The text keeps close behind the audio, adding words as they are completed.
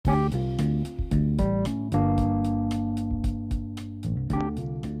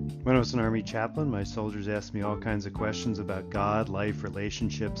When I was an Army chaplain, my soldiers asked me all kinds of questions about God, life,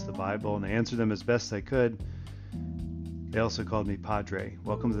 relationships, the Bible, and I answered them as best I could. They also called me Padre.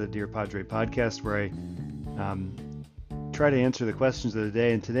 Welcome to the Dear Padre podcast, where I try to answer the questions of the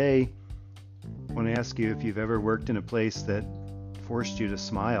day. And today, I want to ask you if you've ever worked in a place that forced you to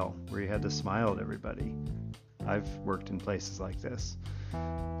smile, where you had to smile at everybody. I've worked in places like this,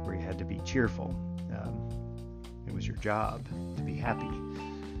 where you had to be cheerful. It was your job to be happy.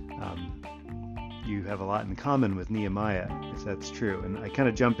 You have a lot in common with Nehemiah, if that's true. And I kind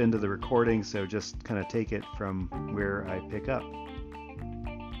of jump into the recording, so just kind of take it from where I pick up.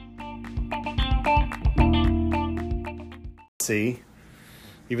 See,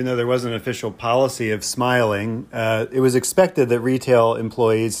 even though there wasn't an official policy of smiling, it was expected that retail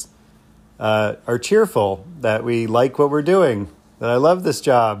employees are cheerful, that we like what we're doing, that I love this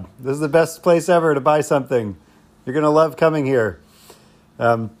job. This is the best place ever to buy something. You're going to love coming here.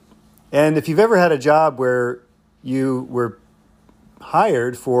 And if you've ever had a job where you were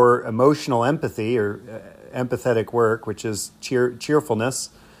hired for emotional empathy or empathetic work, which is cheerfulness,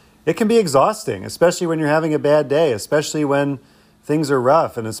 it can be exhausting, especially when you're having a bad day, especially when things are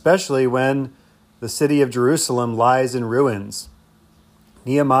rough, and especially when the city of Jerusalem lies in ruins.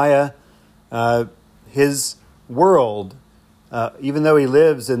 Nehemiah, his world, even though he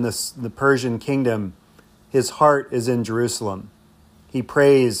lives in the Persian kingdom, his heart is in Jerusalem. He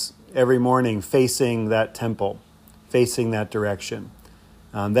prays every morning facing that temple, facing that direction.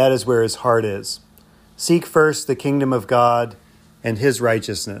 That is where his heart is. Seek first the kingdom of God and his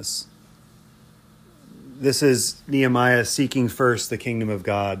righteousness. This is Nehemiah seeking first the kingdom of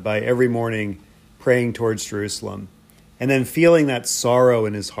God by every morning praying towards Jerusalem, and then feeling that sorrow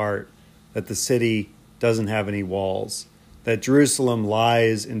in his heart that the city doesn't have any walls, that Jerusalem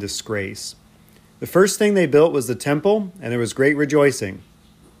lies in disgrace. The first thing they built was the temple, and there was great rejoicing,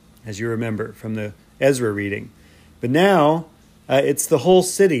 as you remember from the Ezra reading. But now it's the whole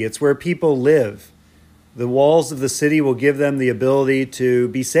city. It's where people live. The walls of the city will give them the ability to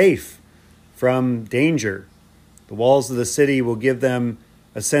be safe from danger. The walls of the city will give them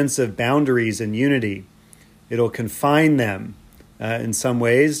a sense of boundaries and unity. It'll confine them in some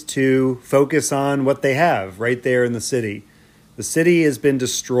ways to focus on what they have right there in the city. The city has been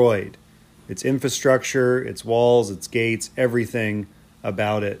destroyed. Its infrastructure, its walls, its gates, everything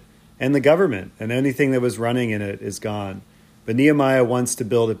about it. And the government and anything that was running in it is gone. But Nehemiah wants to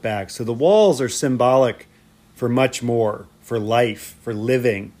build it back. So the walls are symbolic for much more, for life, for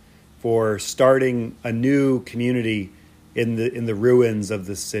living, for starting a new community in the ruins of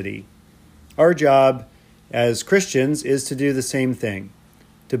the city. Our job as Christians is to do the same thing,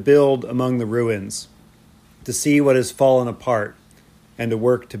 to build among the ruins, to see what has fallen apart, and to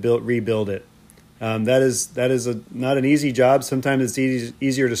work to rebuild it. That is not an easy job. Sometimes it's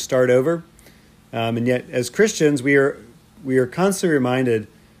easier to start over. And yet, as Christians, we are constantly reminded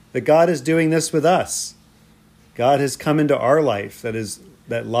that God is doing this with us. God has come into our life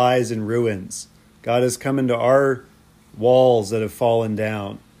that lies in ruins. God has come into our walls that have fallen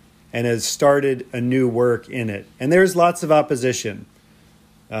down and has started a new work in it. And there's lots of opposition.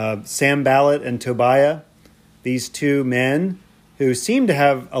 Sanballat and Tobiah, these two men who seem to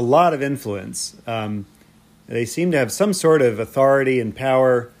have a lot of influence. They seem to have some sort of authority and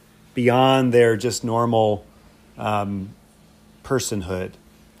power beyond their just normal personhood.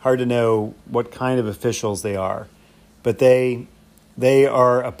 Hard to know what kind of officials they are, but they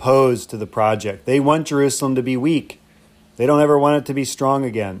are opposed to the project. They want Jerusalem to be weak. They don't ever want it to be strong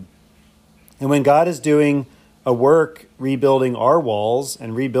again. And when God is doing a work rebuilding our walls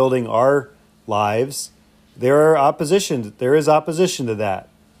and rebuilding our lives, there is opposition to that.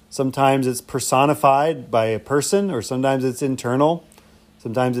 Sometimes it's personified by a person, or sometimes it's internal.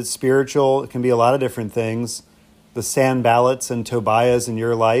 Sometimes it's spiritual. It can be a lot of different things. The Sanballats and Tobiahs in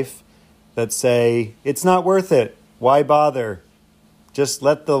your life that say, it's not worth it. Why bother? Just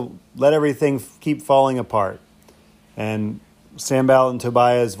let everything keep falling apart. And Sanballat and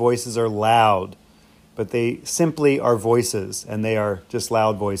Tobiah's voices are loud, but they simply are voices, and they are just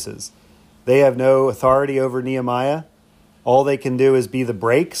loud voices. They have no authority over Nehemiah. All they can do is be the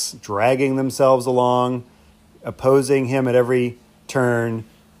brakes, dragging themselves along, opposing him at every turn,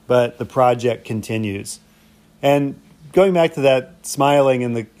 but the project continues. And going back to that smiling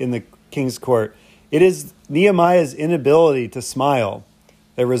in the king's court, it is Nehemiah's inability to smile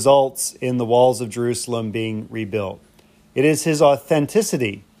that results in the walls of Jerusalem being rebuilt. It is his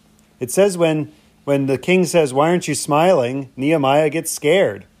authenticity. It says when the king says, "Why aren't you smiling?" Nehemiah gets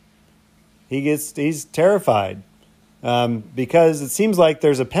scared. He's terrified because it seems like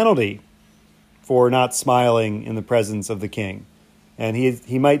there's a penalty for not smiling in the presence of the king. and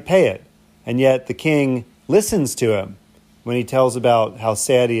he might pay it. And yet the king listens to him when he tells about how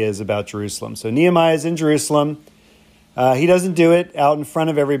sad he is about Jerusalem. So Nehemiah is in Jerusalem. He doesn't do it out in front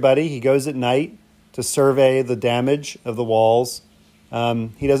of everybody. He goes at night to survey the damage of the walls.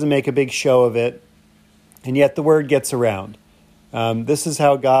 He doesn't make a big show of it. And yet the word gets around. This is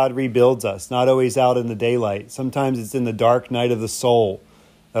how God rebuilds us, not always out in the daylight. Sometimes it's in the dark night of the soul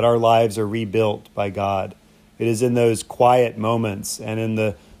that our lives are rebuilt by God. It is in those quiet moments and in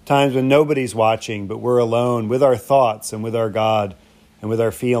the times when nobody's watching, but we're alone with our thoughts and with our God and with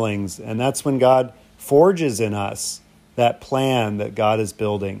our feelings. And that's when God forges in us that plan that God is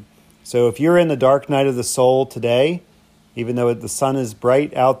building. So if you're in the dark night of the soul today, even though the sun is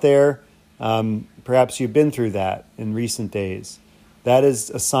bright out there, perhaps you've been through that in recent days. That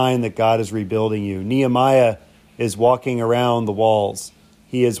is a sign that God is rebuilding you. Nehemiah is walking around the walls.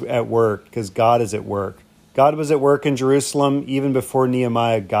 He is at work because God is at work. God was at work in Jerusalem even before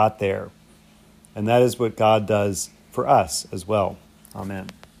Nehemiah got there. And that is what God does for us as well. Amen.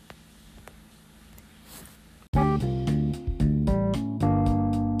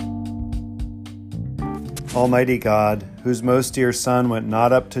 Almighty God, whose most dear Son went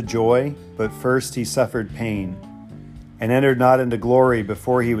not up to joy, but first he suffered pain, and entered not into glory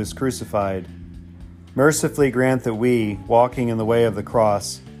before he was crucified, mercifully grant that we, walking in the way of the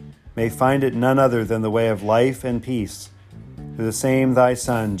cross, may find it none other than the way of life and peace, through the same thy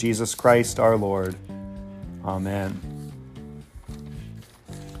Son, Jesus Christ our Lord. Amen.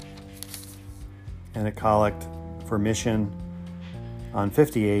 And a collect for mission on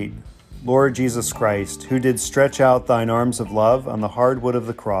 58. Lord Jesus Christ, who did stretch out thine arms of love on the hard wood of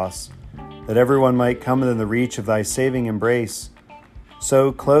the cross, that everyone might come within the reach of thy saving embrace,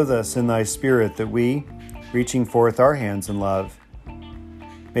 so clothe us in thy Spirit that we, reaching forth our hands in love,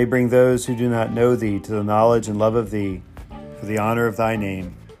 may bring those who do not know thee to the knowledge and love of thee, for the honor of thy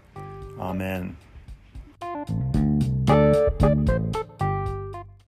name. Amen.